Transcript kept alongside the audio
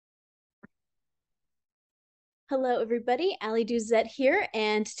Hello, everybody. Ali Duzette here,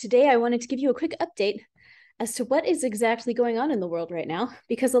 and today I wanted to give you a quick update as to what is exactly going on in the world right now,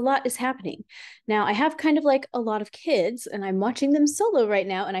 because a lot is happening. Now, I have kind of like a lot of kids, and I'm watching them solo right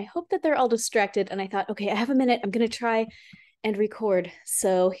now, and I hope that they're all distracted. And I thought, okay, I have a minute. I'm going to try and record.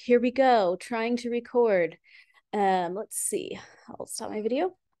 So here we go, trying to record. Let's see. I'll stop my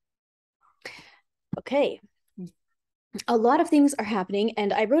video. Okay, a lot of things are happening,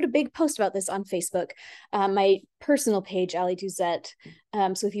 and I wrote a big post about this on Facebook, my personal page, Ali Duzette.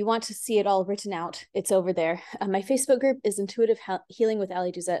 So if you want to see it all written out, it's over there. My Facebook group is Intuitive Healing with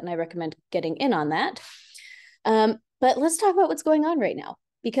Ali Duzette, and I recommend getting in on that. But let's talk about what's going on right now,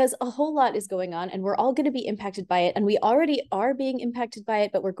 because a whole lot is going on, and we're all going to be impacted by it, and we already are being impacted by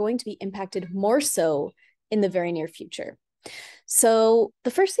it, but we're going to be impacted more so in the very near future. So the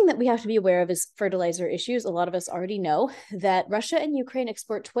first thing that we have to be aware of is fertilizer issues. A lot of us already know that Russia and Ukraine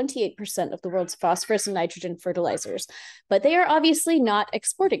export 28% of the world's phosphorus and nitrogen fertilizers, but they are obviously not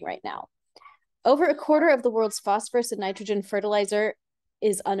exporting right now. Over a quarter of the world's phosphorus and nitrogen fertilizer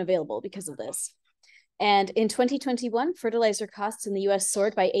is unavailable because of this. And in 2021, fertilizer costs in the US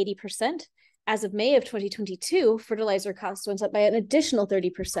soared by 80%. As of May of 2022, fertilizer costs went up by an additional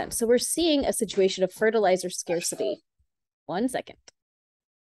 30%. So we're seeing a situation of fertilizer scarcity. 1 second.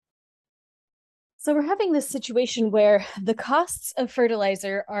 So we're having this situation where the costs of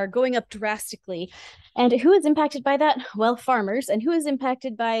fertilizer are going up drastically. And who is impacted by that? Well, farmers. And who is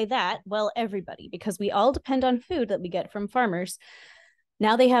impacted by that? Well, everybody, because we all depend on food that we get from farmers.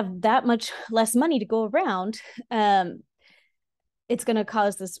 Now they have that much less money to go around. It's going to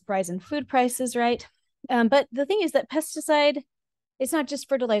cause this rise in food prices, right? But the thing is that pesticide, it's not just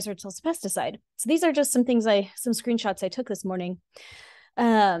fertilizer, it's also pesticide. So these are just some screenshots I took this morning.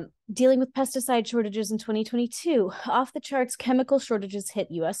 Dealing with pesticide shortages in 2022, off the charts chemical shortages hit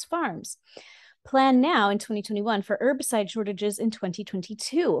US farms. Plan now in 2021 for herbicide shortages in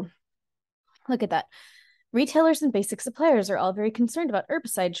 2022. Look at that. Retailers and basic suppliers are all very concerned about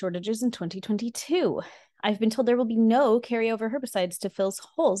herbicide shortages in 2022. I've been told there will be no carryover herbicides to fill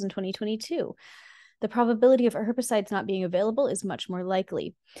holes in 2022. The probability of herbicides not being available is much more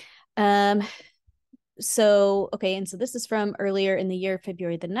likely. So this is from earlier in the year,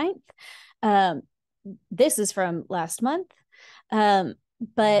 February the 9th. This is from last month.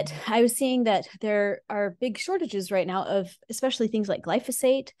 But I was seeing that there are big shortages right now of especially things like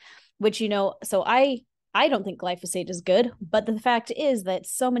glyphosate, which, so I don't think glyphosate is good, but the fact is that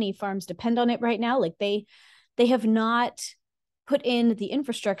so many farms depend on it right now. Like they have not put in the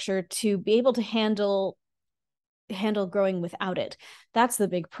infrastructure to be able to handle growing without it. That's the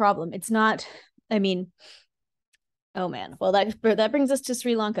big problem. It's not, oh man, well, that brings us to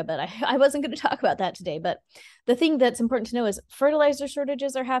Sri Lanka, but I wasn't going to talk about that today. But the thing that's important to know is fertilizer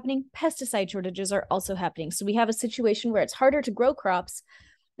shortages are happening. Pesticide shortages are also happening. So we have a situation where it's harder to grow crops.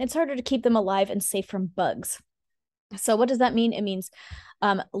 It's harder to keep them alive and safe from bugs. So what does that mean? It means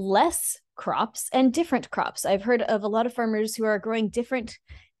less crops and different crops. I've heard of a lot of farmers who are growing different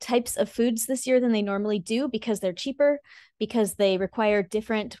types of foods this year than they normally do because they're cheaper, because they require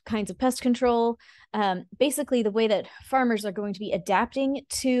different kinds of pest control. Basically, the way that farmers are going to be adapting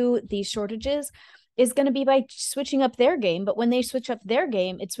to these shortages is going to be by switching up their game. But when they switch up their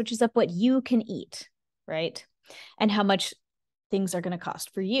game, it switches up what you can eat, right? And how much things are going to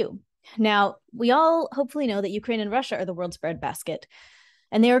cost for you. Now, we all hopefully know that Ukraine and Russia are the world's breadbasket,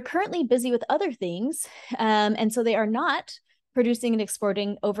 and they are currently busy with other things. And so they are not producing and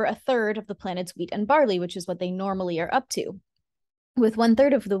exporting over a third of the planet's wheat and barley, which is what they normally are up to. With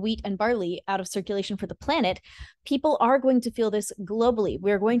 1/3 of the wheat and barley out of circulation for the planet, people are going to feel this globally.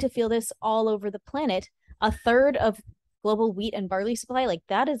 We're going to feel this all over the planet. A third of global wheat and barley supply, like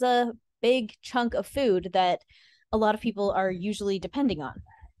that is a big chunk of food that a lot of people are usually depending on.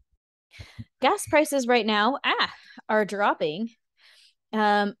 Gas prices right now are dropping.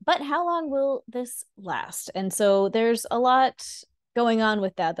 But how long will this last? And so there's a lot going on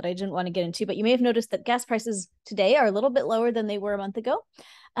with that I didn't want to get into, but you may have noticed that gas prices today are a little bit lower than they were a month ago.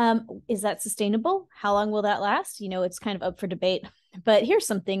 Is that sustainable? How long will that last? It's kind of up for debate, but here's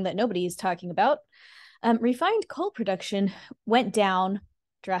something that nobody is talking about. Refined coal production went down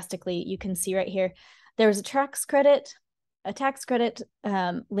drastically. You can see right here, there's a tax credit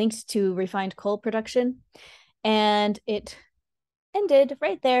linked to refined coal production, and it ended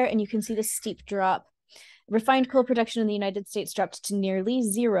right there, and you can see the steep drop. Refined coal production in the United States dropped to nearly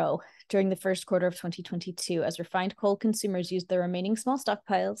zero during the first quarter of 2022 as refined coal consumers used their remaining small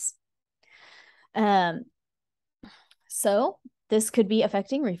stockpiles. So this could be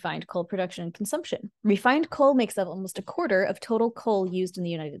affecting refined coal production and consumption. Refined coal makes up almost a quarter of total coal used in the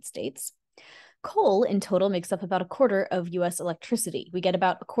United States. coal in total makes up about a quarter of US electricity. We get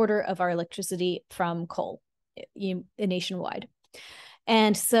about a quarter of our electricity from coal nationwide.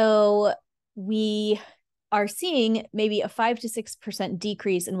 And so we are seeing maybe a 5 to 6%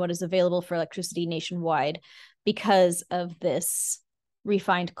 decrease in what is available for electricity nationwide because of this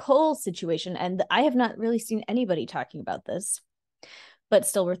refined coal situation. And I have not really seen anybody talking about this, but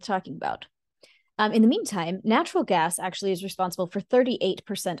still worth talking about. In the meantime, natural gas actually is responsible for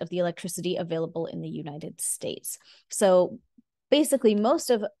 38% of the electricity available in the United States. So basically,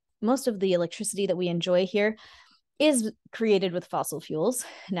 most of the electricity that we enjoy here is created with fossil fuels,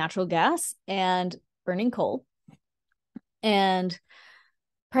 natural gas, and burning coal. And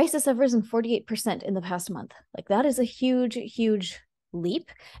prices have risen 48% in the past month. Like, that is a huge, huge leap.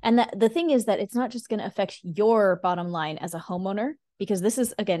 And the thing is that it's not just going to affect your bottom line as a homeowner, because this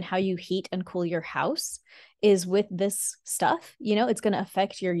is, again, how you heat and cool your house is with this stuff. It's going to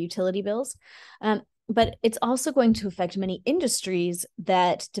affect your utility bills. But it's also going to affect many industries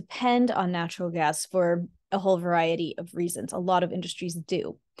that depend on natural gas for a whole variety of reasons. A lot of industries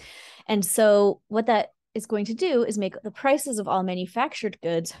do. And so what that is going to do is make the prices of all manufactured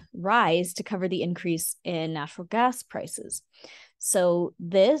goods rise to cover the increase in natural gas prices. So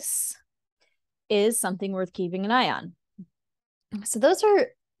this is something worth keeping an eye on. So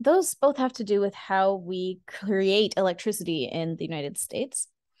those both have to do with how we create electricity in the United States.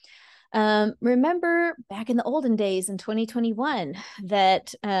 Remember back in the olden days in 2021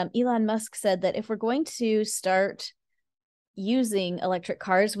 that Elon Musk said that if we're going to start using electric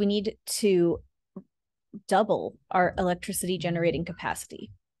cars, we need to double our electricity generating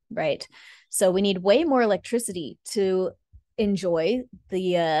capacity, right? So we need way more electricity to enjoy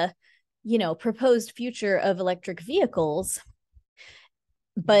the proposed future of electric vehicles.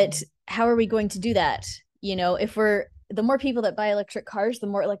 But how are we going to do that? If the more people that buy electric cars, the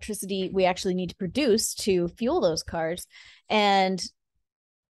more electricity we actually need to produce to fuel those cars. And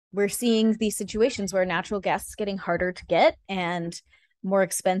we're seeing these situations where natural gas is getting harder to get and more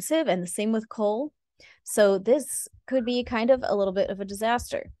expensive, and the same with coal. So this could be kind of a little bit of a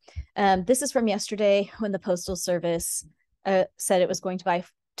disaster. This is from yesterday when the Postal Service said it was going to buy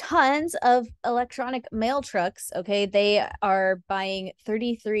tons of electronic mail trucks. Okay, they are buying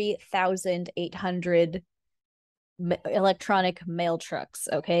 33,800 electronic mail trucks.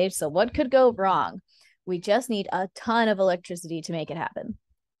 Okay, so what could go wrong? We just need a ton of electricity to make it happen.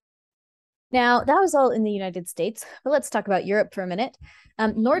 Now, that was all in the United States, but let's talk about Europe for a minute.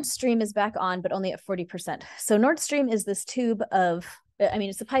 Nord Stream is back on, but only at 40%. So Nord Stream is this tube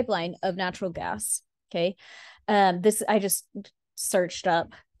it's a pipeline of natural gas. Okay, this I just searched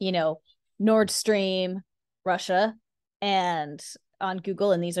up, Nord Stream, Russia, and on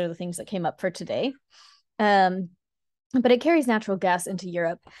Google, and these are the things that came up for today. But it carries natural gas into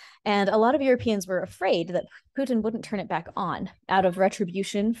Europe, and a lot of Europeans were afraid that Putin wouldn't turn it back on out of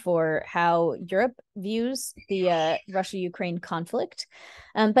retribution for how Europe views the Russia-Ukraine conflict.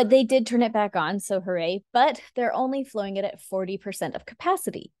 But they did turn it back on, so hooray. But they're only flowing it at 40% of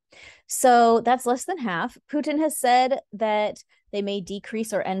capacity. So that's less than half. Putin has said that they may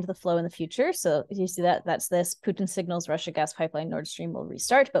decrease or end the flow in the future. So you see that, that's this. Putin signals Russia gas pipeline Nord Stream will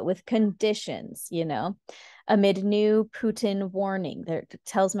restart, but with conditions, amid new Putin warning. There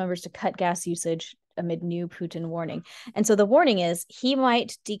tells members to cut gas usage amid new Putin warning. And so the warning is he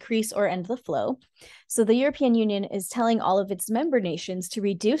might decrease or end the flow. So the European Union is telling all of its member nations to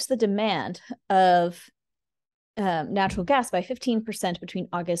reduce the demand of natural gas by 15% between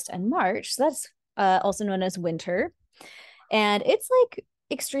August and March. So that's also known as winter. And it's like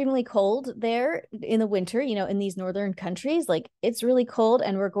extremely cold there in the winter, in these northern countries. Like, it's really cold,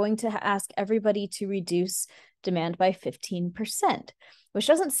 and we're going to ask everybody to reduce demand by 15%, which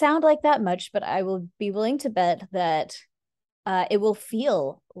doesn't sound like that much, but I will be willing to bet that it will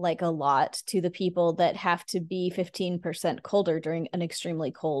feel like a lot to the people that have to be 15% colder during an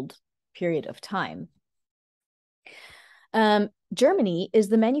extremely cold period of time. Germany is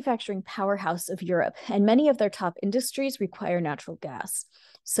the manufacturing powerhouse of Europe, and many of their top industries require natural gas.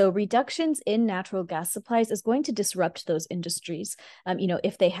 So reductions in natural gas supplies is going to disrupt those industries,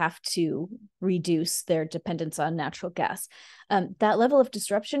 if they have to reduce their dependence on natural gas. That level of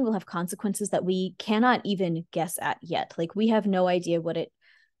disruption will have consequences that we cannot even guess at yet. Like, we have no idea what it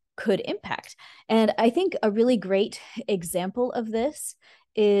could impact. And I think a really great example of this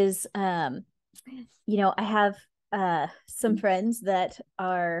is, I have some friends that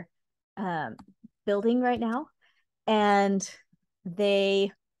are building right now, and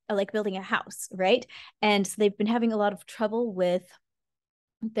they are like building a house, right? And so they've been having a lot of trouble with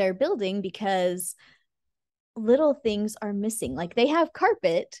their building because little things are missing. Like, they have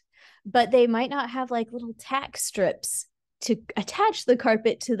carpet, but they might not have like little tack strips to attach the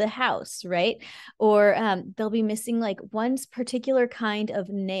carpet to the house, right? Or they'll be missing like one particular kind of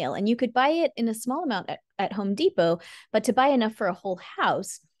nail, and you could buy it in a small amount at Home Depot, but to buy enough for a whole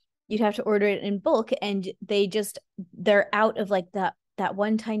house, you'd have to order it in bulk, and they're out of like that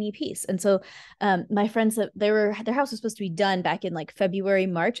one tiny piece. And so my friends, their house was supposed to be done back in like February,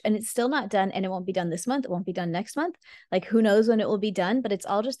 March, and it's still not done, and it won't be done this month. It won't be done next month. Like who knows when it will be done, but it's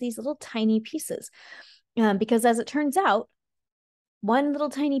all just these little tiny pieces. Because as it turns out, one little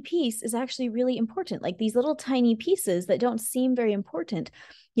tiny piece is actually really important. Like these little tiny pieces that don't seem very important,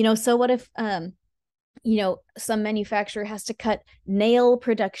 so what if, some manufacturer has to cut nail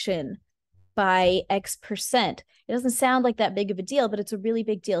production by X%? It doesn't sound like that big of a deal, but it's a really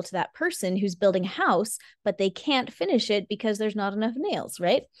big deal to that person who's building a house, but they can't finish it because there's not enough nails,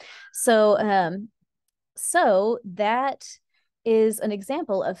 right? So that is an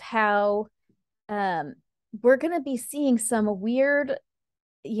example of how we're going to be seeing some weird,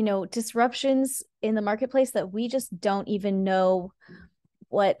 disruptions in the marketplace that we just don't even know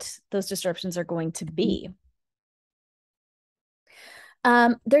what those disruptions are going to be.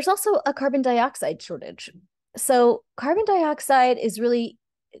 There's also a carbon dioxide shortage. So carbon dioxide is really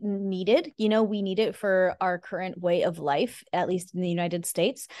needed. We need it for our current way of life, at least in the United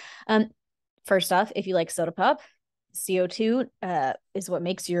States. First off, if you like soda pop, CO2 is what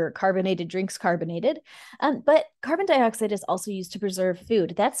makes your carbonated drinks carbonated. But carbon dioxide is also used to preserve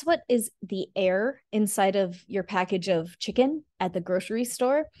food. That's what is the air inside of your package of chicken at the grocery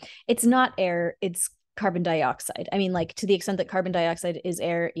store. It's not air, it's carbon dioxide. I mean, like to the extent that carbon dioxide is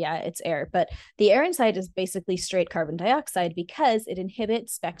air, yeah, it's air. But the air inside is basically straight carbon dioxide because it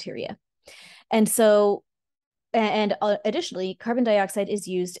inhibits bacteria. And so, and additionally, carbon dioxide is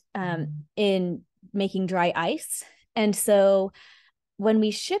used in making dry ice. And so when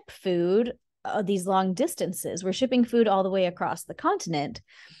we ship food these long distances, we're shipping food all the way across the continent.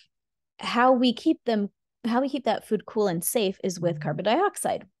 How we keep that food cool and safe is with carbon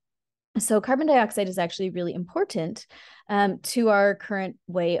dioxide. So carbon dioxide is actually really important to our current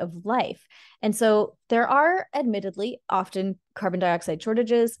way of life. And so there are admittedly often carbon dioxide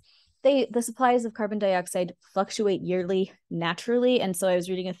shortages. The supplies of carbon dioxide fluctuate yearly naturally. And so I was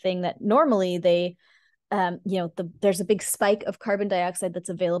reading a thing that normally there's a big spike of carbon dioxide that's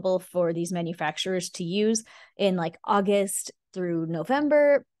available for these manufacturers to use in like August through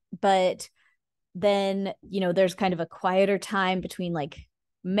November. But then, there's kind of a quieter time between like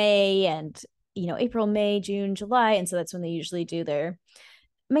May and, April, May, June, July. And so that's when they usually do their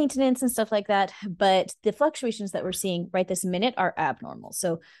maintenance and stuff like that. But the fluctuations that we're seeing right this minute are abnormal.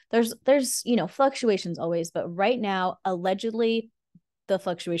 So there's fluctuations always, but right now, allegedly, the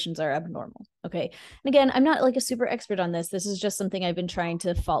fluctuations are abnormal. Okay. And again, I'm not like a super expert on this. This is just something I've been trying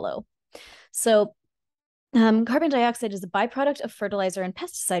to follow. So carbon dioxide is a byproduct of fertilizer and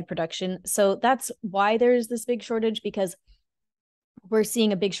pesticide production. So that's why there's this big shortage, because we're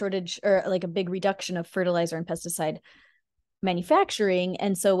seeing a big shortage or like a big reduction of fertilizer and pesticide manufacturing.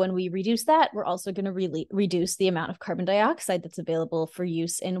 And so when we reduce that, we're also going to really reduce the amount of carbon dioxide that's available for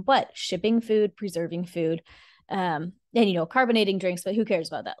use in what? Shipping food, preserving food, and carbonating drinks. But who cares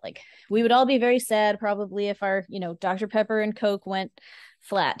about that? Like we would all be very sad probably if our Dr. Pepper and Coke went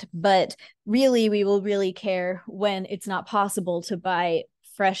flat, but really we will really care when it's not possible to buy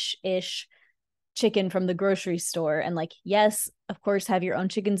fresh-ish chicken from the grocery store. And like, yes, of course, have your own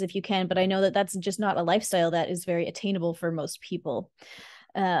chickens if you can, but I know that that's just not a lifestyle that is very attainable for most people.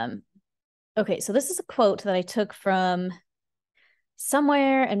 Okay, so this is a quote that I took from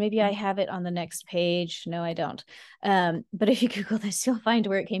somewhere, and maybe I have it on the next page. No, I don't. But if you Google this, you'll find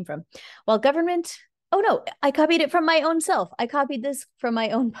where it came from. While government, oh no, I copied it from my own self. I copied this from my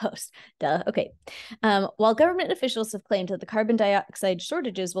own post. Duh. Okay. While government officials have claimed that the carbon dioxide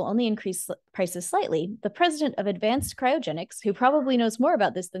shortages will only increase prices slightly, the president of Advanced Cryogenics, who probably knows more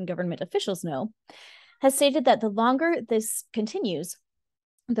about this than government officials know, has stated that the longer this continues,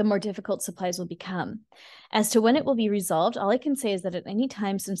 the more difficult supplies will become. As to when it will be resolved, all I can say is that at any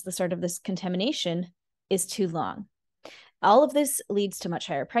time since the start of this contamination is too long. All of this leads to much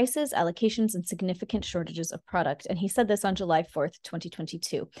higher prices, allocations, and significant shortages of product. And he said this on July 4th,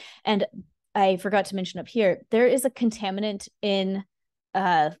 2022. And I forgot to mention up here, there is a contaminant in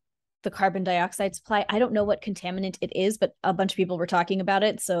the carbon dioxide supply. I don't know what contaminant it is, but a bunch of people were talking about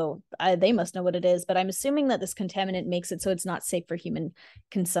it. So they must know what it is. But I'm assuming that this contaminant makes it so it's not safe for human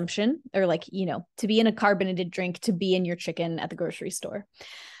consumption, or like, to be in a carbonated drink, to be in your chicken at the grocery store.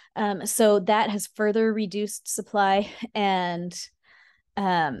 So that has further reduced supply. And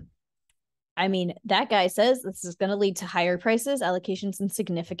I mean, that guy says this is going to lead to higher prices, allocations, and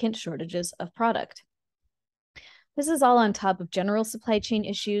significant shortages of product. This is all on top of general supply chain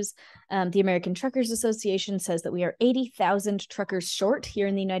issues. The American Truckers Association says that we are 80,000 truckers short here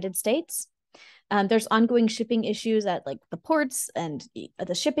in the United States. There's ongoing shipping issues at like the ports and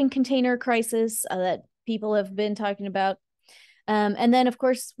the shipping container crisis that people have been talking about. And then, of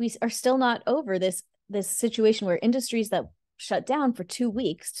course, we are still not over this situation where industries that shut down for 2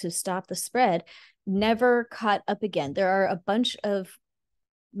 weeks to stop the spread never caught up again. There are a bunch of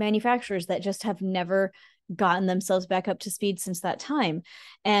manufacturers that just have never gotten themselves back up to speed since that time.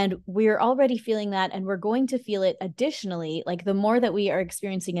 And we're already feeling that, and we're going to feel it additionally. Like the more that we are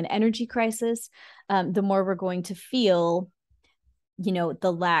experiencing an energy crisis, the more we're going to feel,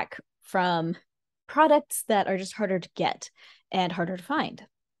 the lack from products that are just harder to get and harder to find.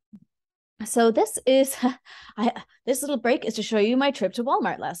 So this is this little break is to show you my trip to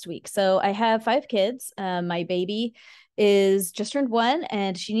Walmart last week. So I have 5 kids. My baby is just turned 1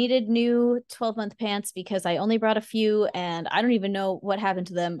 and she needed new 12-month pants because I only brought a few and I don't even know what happened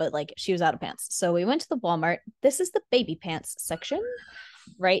to them, but like she was out of pants. So we went to the Walmart. This is the baby pants section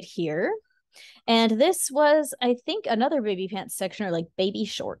right here. And this was, I think, another baby pants section or like baby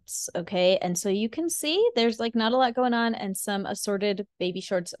shorts. Okay. And so you can see there's like not a lot going on and some assorted baby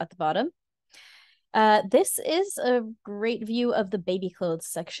shorts at the bottom. This is a great view of the baby clothes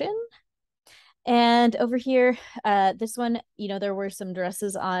section. And over here, this one, there were some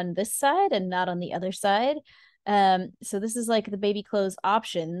dresses on this side and not on the other side. So this is like the baby clothes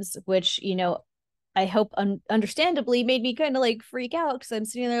options, which, I hope understandably made me kind of like freak out because I'm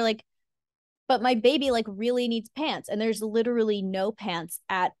sitting there like, but my baby like really needs pants and there's literally no pants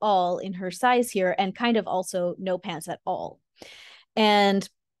at all in her size here and kind of also no pants at all. And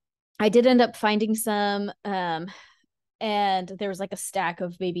I did end up finding some and there was like a stack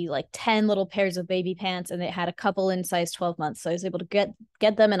of maybe like 10 little pairs of baby pants and it had a couple in size 12 months. So I was able to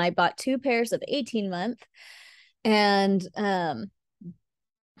get them and I bought 2 pairs of 18 month. And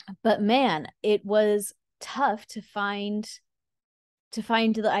but man, it was tough to find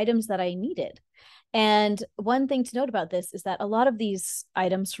the items that I needed. And one thing to note about this is that a lot of these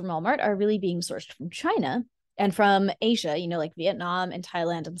items from Walmart are really being sourced from China and from Asia, like Vietnam and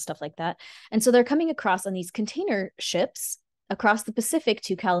Thailand and stuff like that. And so they're coming across on these container ships across the Pacific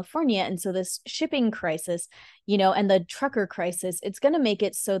to California. And so this shipping crisis, and the trucker crisis, it's going to make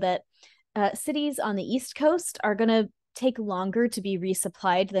it so that cities on the East Coast are going to take longer to be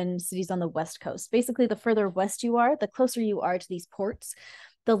resupplied than cities on the West Coast. Basically, the further west you are, the closer you are to these ports,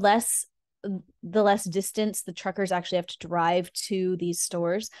 the less distance the truckers actually have to drive to these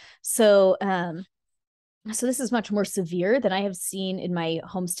stores. So this is much more severe than I have seen in my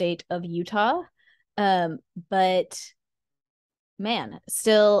home state of Utah. But man,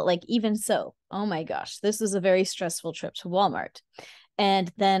 still, like, even so, oh my gosh, this was a very stressful trip to Walmart.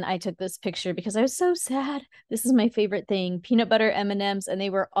 And then I took this picture because I was so sad. This is my favorite thing, peanut butter M&Ms, and they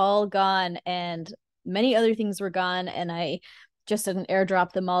were all gone and many other things were gone. And I just didn't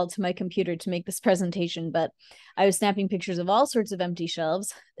airdrop them all to my computer to make this presentation, but I was snapping pictures of all sorts of empty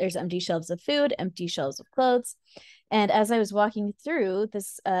shelves. There's empty shelves of food, empty shelves of clothes. And as I was walking through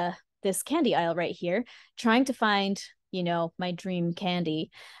this candy aisle right here, trying to find my dream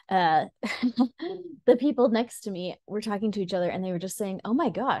candy, the people next to me were talking to each other and they were just saying, oh my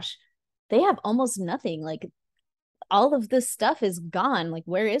gosh, they have almost nothing. Like all of this stuff is gone. Like,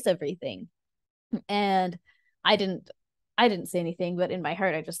 where is everything? And I didn't say anything, but in my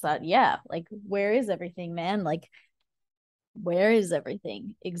heart, I just thought, yeah, like, where is everything, man? Like, where is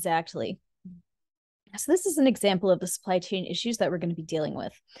everything? Exactly. So this is an example of the supply chain issues that we're going to be dealing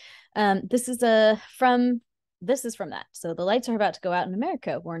with. This is from that. So the lights are about to go out in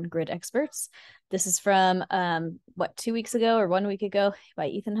America, warn grid experts. This is from 2 weeks ago or 1 week ago by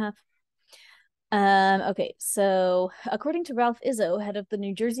Ethan Huff. Okay, so according to Ralph Izzo, head of the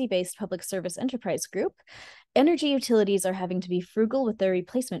New Jersey-based Public Service Enterprise Group, energy utilities are having to be frugal with their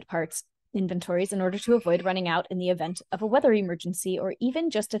replacement parts inventories in order to avoid running out in the event of a weather emergency or even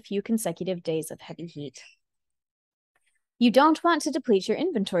just a few consecutive days of heavy heat. You don't want to deplete your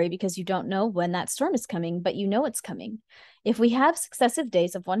inventory because you don't know when that storm is coming, but you know it's coming. If we have successive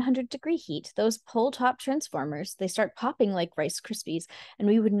days of 100-degree heat, those pole-top transformers, they start popping like Rice Krispies, and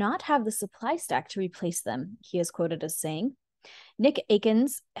we would not have the supply stack to replace them, he is quoted as saying. Nick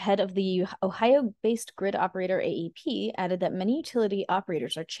Akins, head of the Ohio-based grid operator AEP, added that many utility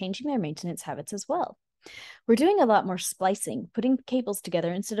operators are changing their maintenance habits as well. We're doing a lot more splicing, putting cables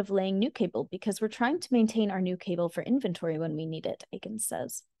together instead of laying new cable because we're trying to maintain our new cable for inventory when we need it, Akins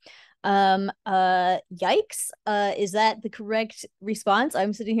says. Yikes. Is that the correct response?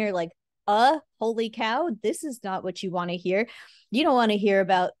 I'm sitting here like, holy cow, this is not what you want to hear. You don't want to hear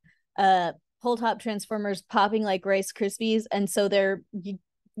about pull top transformers popping like Rice Krispies, and so they're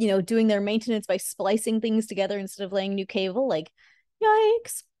doing their maintenance by splicing things together instead of laying new cable. Like,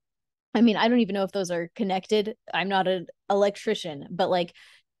 yikes. I mean, I don't even know if those are connected. I'm not an electrician, but like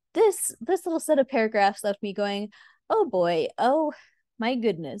this little set of paragraphs left me going, oh boy, oh my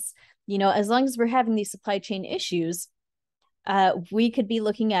goodness. As long as we're having these supply chain issues, we could be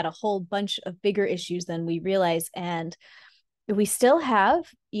looking at a whole bunch of bigger issues than we realize. And we still have,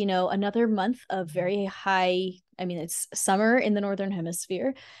 another month of very high. I mean, it's summer in the Northern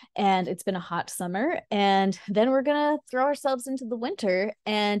Hemisphere and it's been a hot summer. And then we're going to throw ourselves into the winter.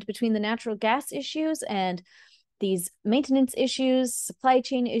 And between the natural gas issues and these maintenance issues, supply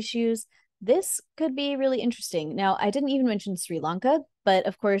chain issues, this could be really interesting. Now, I didn't even mention Sri Lanka, but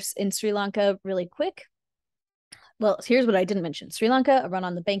of course, in Sri Lanka, really quick, well, here's what I didn't mention. Sri Lanka, a run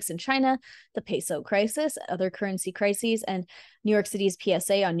on the banks in China, the peso crisis, other currency crises, and New York City's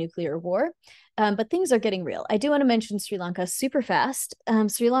PSA on nuclear war. But things are getting real. I do want to mention Sri Lanka super fast.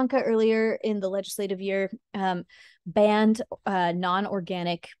 Sri Lanka earlier in the legislative year banned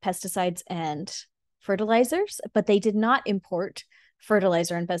non-organic pesticides and fertilizers, but they did not import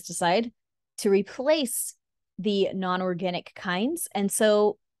fertilizer and pesticide to replace the non-organic kinds. And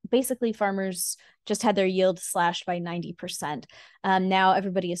so basically farmers just had their yield slashed by 90%. Now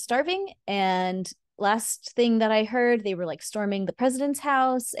everybody is starving. And last thing that I heard, they were like storming the president's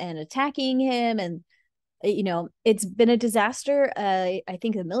house and attacking him. And, it's been a disaster. I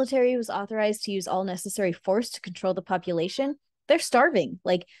think the military was authorized to use all necessary force to control the population. They're starving.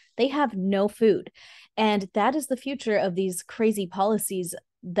 Like, they have no food. And that is the future of these crazy policies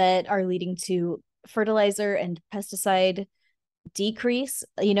that are leading to fertilizer and pesticide decrease.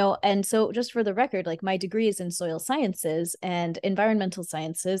 And so just for the record, like, my degree is in soil sciences and environmental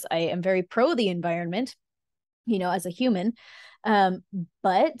sciences. I am very pro the environment, as a human.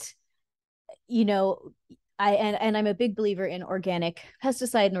 But I'm a big believer in organic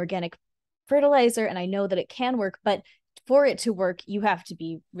pesticide and organic fertilizer, and I know that it can work, but for it to work, you have to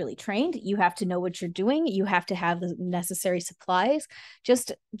be really trained. You have to know what you're doing. You have to have the necessary supplies.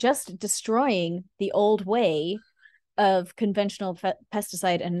 Just destroying the old way of conventional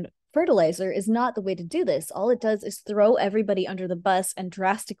pesticide and fertilizer is not the way to do this. All it does is throw everybody under the bus and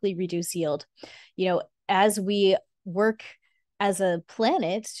drastically reduce yield. As we work as a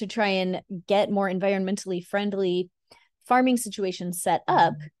planet to try and get more environmentally friendly farming situations set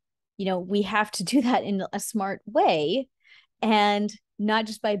up, we have to do that in a smart way, and not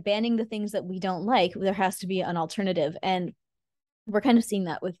just by banning the things that we don't like. There has to be an alternative. And we're kind of seeing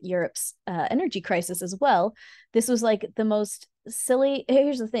that with Europe's energy crisis as well. This was like the most silly.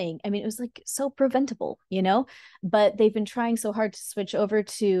 Here's the thing. I mean, it was like so preventable, but they've been trying so hard to switch over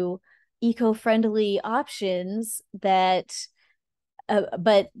to eco-friendly options that,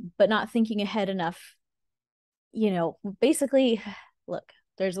 but not thinking ahead enough. Basically, look,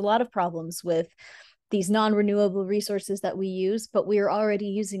 there's a lot of problems with these non-renewable resources that we use, but we are already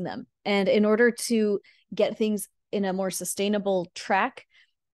using them. And in order to get things in a more sustainable track,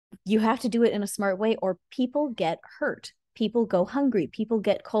 you have to do it in a smart way, or people get hurt. People go hungry, people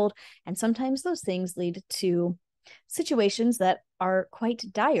get cold, and sometimes those things lead to situations that are quite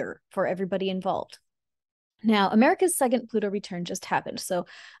dire for everybody involved. Now, America's second Pluto return just happened. So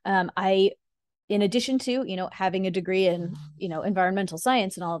in addition to, having a degree in, environmental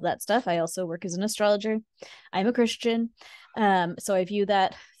science and all of that stuff, I also work as an astrologer. I'm a Christian. So I view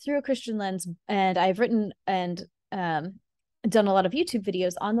that through a Christian lens, and I've written and done a lot of YouTube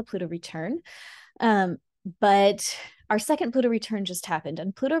videos on the Pluto return. But our second Pluto return just happened,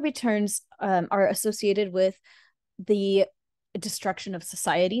 and Pluto returns are associated with the destruction of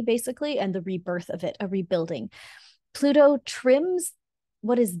society, basically, and the rebirth of it, a rebuilding. Pluto trims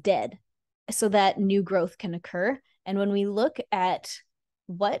what is dead so that new growth can occur. And when we look at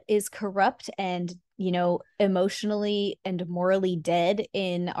what is corrupt and, emotionally and morally dead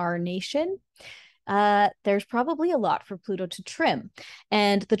in our nation, there's probably a lot for Pluto to trim.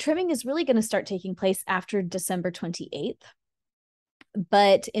 And the trimming is really going to start taking place after December 28th.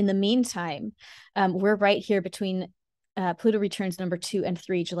 But in the meantime, we're right here between Pluto returns number 2 and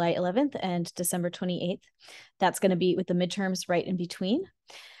 3, July 11th and December 28th. That's going to be with the midterms right in between.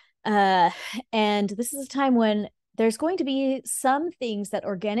 And this is a time when there's going to be some things that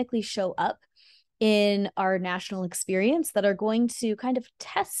organically show up in our national experience that are going to kind of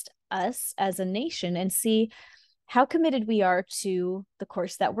test us as a nation and see how committed we are to the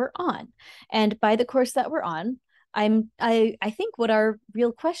course that we're on. And by the course that we're on, I think what our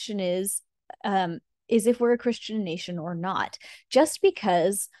real question is if we're a Christian nation or not. Just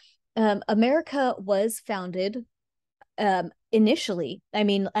because America was founded initially, I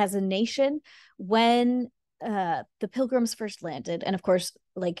mean, as a nation, when the Pilgrims first landed. And of course,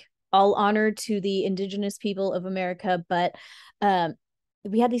 like, all honor to the indigenous people of America, but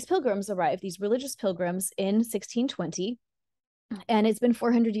we had these pilgrims arrive, these religious pilgrims in 1620, and it's been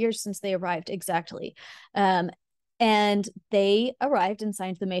 400 years since they arrived exactly. And they arrived and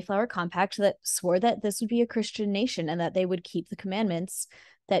signed the Mayflower Compact that swore that this would be a Christian nation and that they would keep the commandments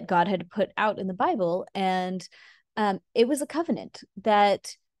that God had put out in the Bible. And it was a covenant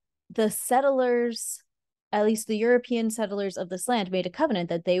that the settlers, at least the European settlers of this land, made a covenant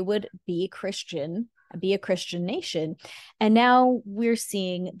that they would be Christian, be a Christian nation. And now we're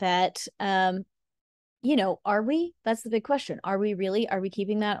seeing that, are we? That's the big question. Are we really? Are we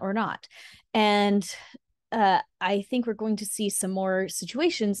keeping that or not? And I think we're going to see some more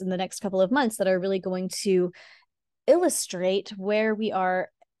situations in the next couple of months that are really going to illustrate where we are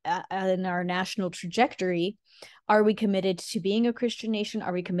in our national trajectory. Are we committed to being a Christian nation?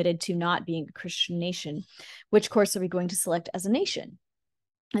 Are we committed to not being a Christian nation? Which course are we going to select as a nation?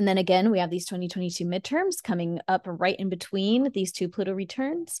 And then again, we have these 2022 midterms coming up right in between these two Pluto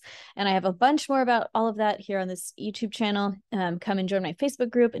returns. And I have a bunch more about all of that here on this YouTube channel. Come and join my Facebook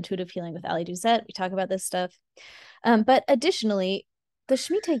group, Intuitive Healing with Ali Doucette. We talk about this stuff. But additionally, the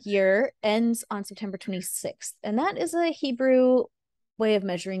Shemitah year ends on September 26th. And that is a Hebrew way of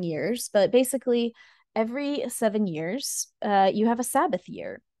measuring years. But basically, every 7 years, you have a Sabbath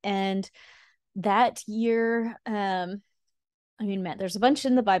year. And that year, I mean, man, there's a bunch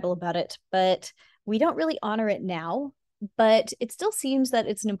in the Bible about it, but we don't really honor it now. But it still seems that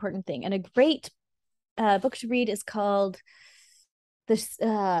it's an important thing. And a great book to read is called this.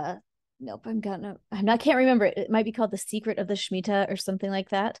 Nope, can't remember it. It might be called The Secret of the Shemitah or something like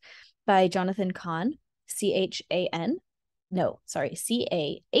that, by Jonathan Cahn, Chan. No, sorry,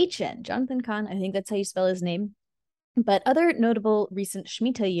 Cahn. Jonathan Cahn. I think that's how you spell his name. But other notable recent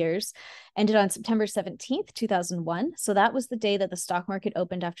Shemitah years ended on September 17th, 2001. So that was the day that the stock market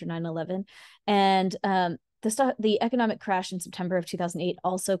opened after 9/11. And the economic crash in September of 2008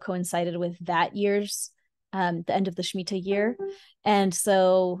 also coincided with that year's, the end of the Shemitah year. And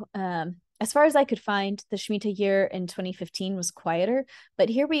so as far as I could find, the Shemitah year in 2015 was quieter. But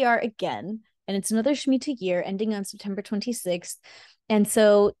here we are again. And it's another Shemitah year ending on September 26th. And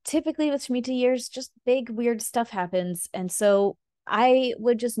so typically with Shemitah years, just big, weird stuff happens. And so I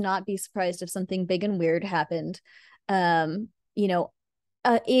would just not be surprised if something big and weird happened, in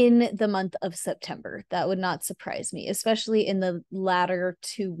the month of September. That would not surprise me, especially in the latter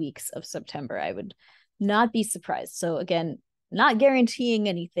 2 weeks of September. I would not be surprised. So again, not guaranteeing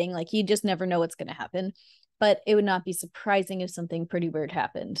anything, like you just never know what's going to happen, but it would not be surprising if something pretty weird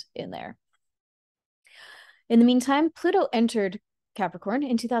happened in there. In the meantime, Pluto entered Capricorn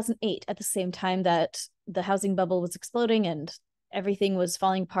in 2008 at the same time that the housing bubble was exploding and everything was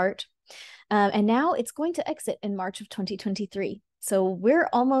falling apart. And now it's going to exit in March of 2023. So we're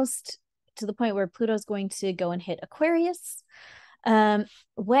almost to the point where Pluto is going to go and hit Aquarius.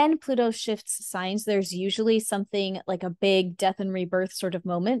 When Pluto shifts signs, there's usually something like a big death and rebirth sort of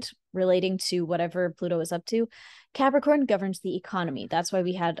moment relating to whatever Pluto is up to. Capricorn governs the economy. That's why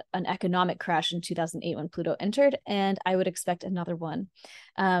we had an economic crash in 2008 when Pluto entered, and I would expect another one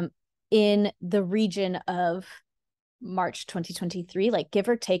in the region of March 2023, like give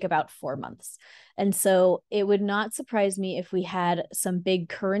or take about 4 months. And so it would not surprise me if we had some big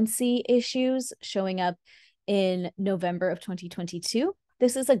currency issues showing up in November of 2022.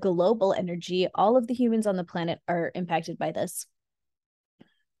 This is a global energy. All of the humans on the planet are impacted by this.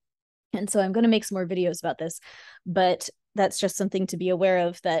 And so I'm going to make some more videos about this, but that's just something to be aware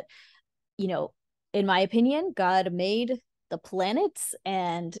of, that, in my opinion, God made the planets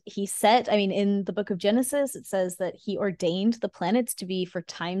and he set, in the book of Genesis, it says that he ordained the planets to be for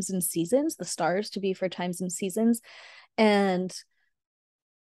times and seasons, the stars to be for times and seasons. And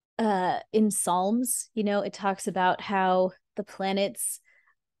in Psalms, it talks about how the planets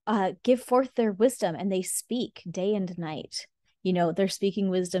give forth their wisdom and they speak day and night. They're speaking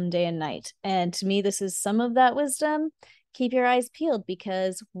wisdom day and night. And to me, this is some of that wisdom. Keep your eyes peeled,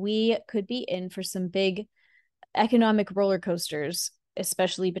 because we could be in for some big economic roller coasters,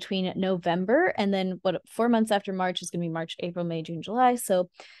 especially between November and then 4 months after March is going to be March, April, May, June, July. So,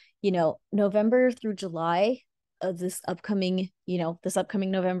 November through July of this upcoming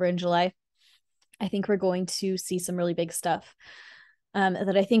November and July, I think we're going to see some really big stuff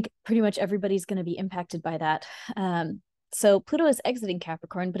that I think pretty much everybody's going to be impacted by that. So Pluto is exiting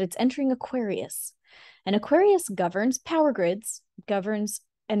Capricorn, but it's entering Aquarius. And Aquarius governs power grids, governs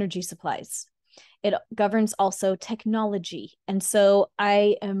energy supplies. It governs also technology. And so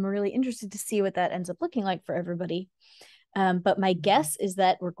I am really interested to see what that ends up looking like for everybody. But my guess is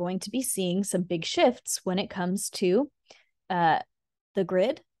that we're going to be seeing some big shifts when it comes to the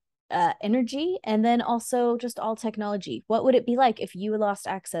grid, energy, and then also just all technology. What would it be like if you lost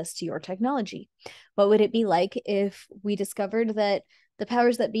access to your technology? What would it be like if we discovered that the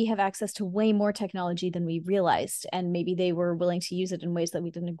powers that be have access to way more technology than we realized, and maybe they were willing to use it in ways that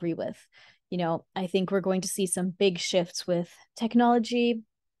we didn't agree with? You know, I think we're going to see some big shifts with technology,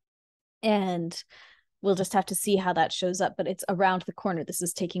 and we'll just have to see how that shows up, but it's around the corner. This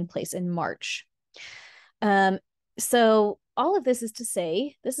is taking place in March. So all of this is to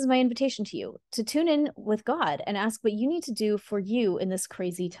say, this is my invitation to you to tune in with God and ask what you need to do for you in this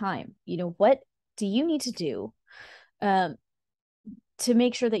crazy time. You know, what do you need to do to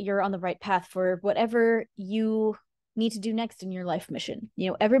make sure that you're on the right path for whatever you need to do next in your life mission? You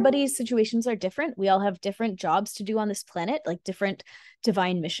know, everybody's situations are different. We all have different jobs to do on this planet, like different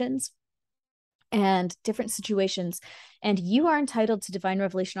divine missions and different situations. And you are entitled to divine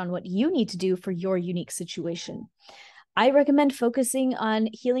revelation on what you need to do for your unique situation. I recommend focusing on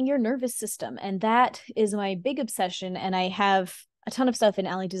healing your nervous system. And that is my big obsession. And I have a ton of stuff in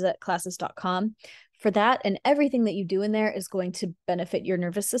AllieDuzetteClasses.com for that. And everything that you do in there is going to benefit your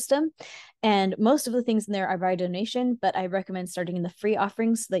nervous system. And most of the things in there are by donation, but I recommend starting in the free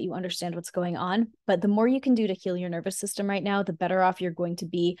offerings so that you understand what's going on. But the more you can do to heal your nervous system right now, the better off you're going to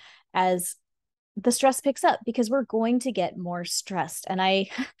be as the stress picks up, because we're going to get more stressed. And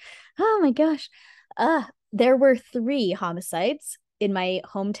oh my gosh, there were 3 homicides in my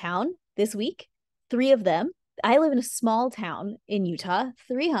hometown this week. 3 of them. I live in a small town in Utah.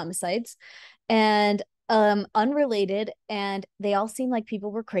 3 homicides, and unrelated, and they all seem like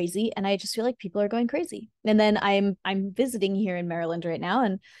people were crazy, and I just feel like people are going crazy. And then I'm visiting here in Maryland right now,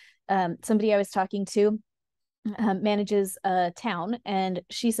 and somebody I was talking to manages a town, and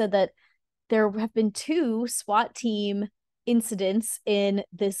she said that there have been 2 SWAT team incidents in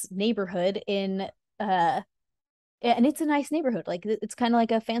this neighborhood and it's a nice neighborhood. Like, it's kind of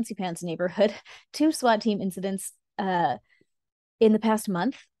like a fancy pants neighborhood. 2 SWAT team incidents in the past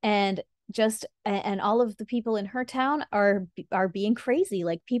month, and all of the people in her town are being crazy.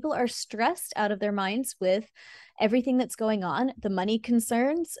 Like, people are stressed out of their minds with everything that's going on, the money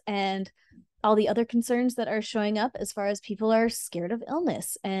concerns and all the other concerns that are showing up, as far as people are scared of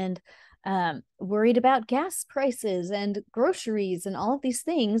illness and worried about gas prices and groceries and all of these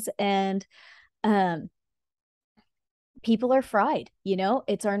things. And people are fried, you know.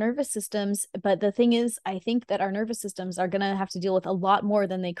 It's our nervous systems. But the thing is, I think that our nervous systems are going to have to deal with a lot more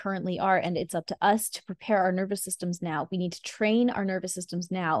than they currently are. And it's up to us to prepare our nervous systems now. We need to train our nervous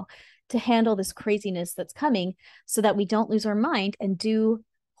systems now to handle this craziness that's coming, so that we don't lose our mind and do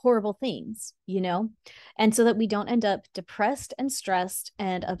horrible things, you know, and so that we don't end up depressed and stressed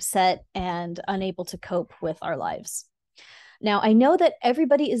and upset and unable to cope with our lives. Now, I know that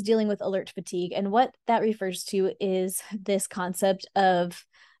everybody is dealing with alert fatigue, and what that refers to is this concept of,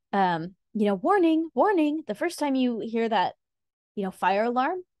 warning, warning. The first time you hear that, fire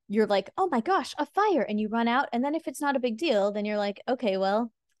alarm, you're like, oh my gosh, a fire, and you run out. And then if it's not a big deal, then you're like, okay,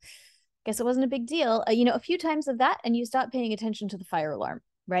 well, guess it wasn't a big deal. A few times of that, and you stop paying attention to the fire alarm.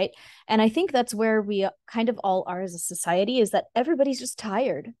 Right. And I think that's where we kind of all are as a society, is that everybody's just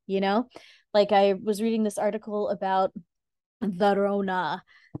tired, like I was reading this article about the Rona,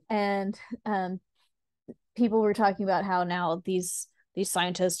 and people were talking about how now these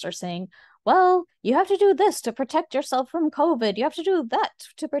scientists are saying, well, you have to do this to protect yourself from COVID. You have to do that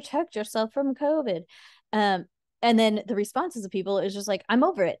to protect yourself from COVID. And then the responses of people is just like, I'm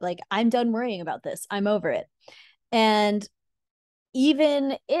over it. Like, I'm done worrying about this. I'm over it. And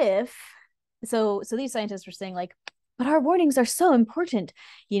even if so these scientists were saying, like, but our warnings are so important,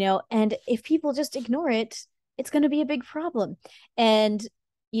 and if people just ignore it, it's going to be a big problem. And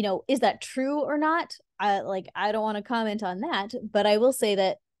is that true or not? I don't want to comment on that, but I will say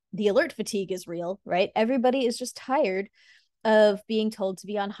that the alert fatigue is real, right? Everybody is just tired of being told to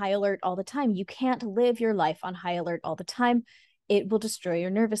be on high alert all the time. You can't live your life on high alert all the time. It will destroy your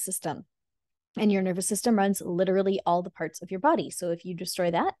nervous system. And your nervous system runs literally all the parts of your body. So if you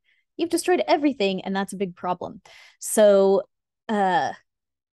destroy that, you've destroyed everything, and that's a big problem. So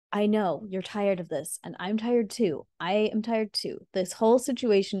I know you're tired of this, and I'm tired too. I am tired too. This whole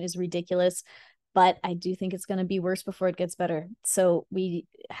situation is ridiculous, but I do think it's going to be worse before it gets better. So we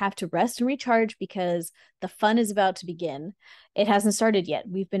have to rest and recharge, because the fun is about to begin. It hasn't started yet.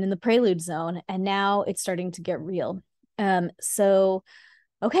 We've been in the prelude zone, and now it's starting to get real. So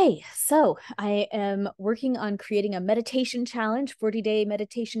Okay, so I am working on creating a meditation challenge, 40-day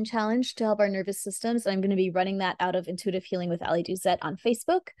meditation challenge to help our nervous systems. I'm going to be running that out of Intuitive Healing with Ali Duzette on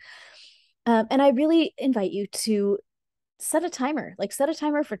Facebook. And I really invite you to set a timer, like set a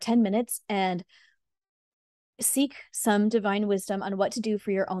timer for 10 minutes and seek some divine wisdom on what to do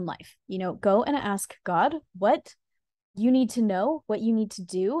for your own life. Go and ask God what you need to know, what you need to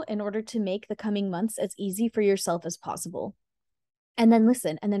do in order to make the coming months as easy for yourself as possible. And then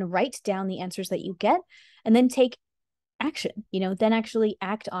listen, and then write down the answers that you get, and then take action, then actually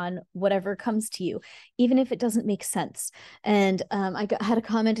act on whatever comes to you, even if it doesn't make sense. And had a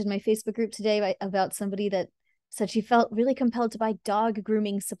comment in my Facebook group today about somebody that said she felt really compelled to buy dog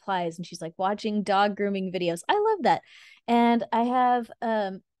grooming supplies, and she's like watching dog grooming videos. I love that. And I have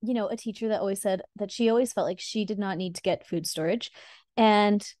a teacher that always said that she always felt like she did not need to get food storage.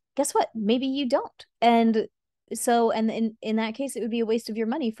 And guess what? Maybe you don't. And so, and in that case, it would be a waste of your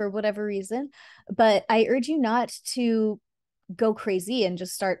money for whatever reason. But I urge you not to go crazy and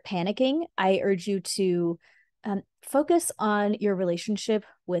just start panicking. I urge you to focus on your relationship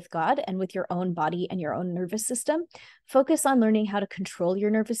with God and with your own body and your own nervous system. Focus on learning how to control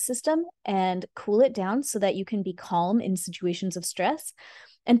your nervous system and cool it down so that you can be calm in situations of stress.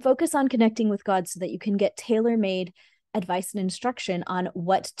 And focus on connecting with God so that you can get tailor-made advice and instruction on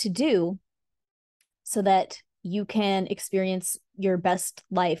what to do so that you can experience your best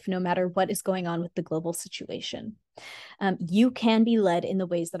life no matter what is going on with the global situation. You can be led in the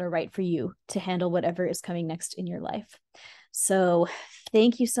ways that are right for you to handle whatever is coming next in your life. So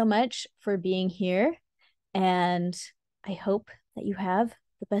thank you so much for being here. And I hope that you have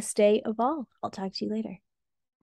the best day of all. I'll talk to you later.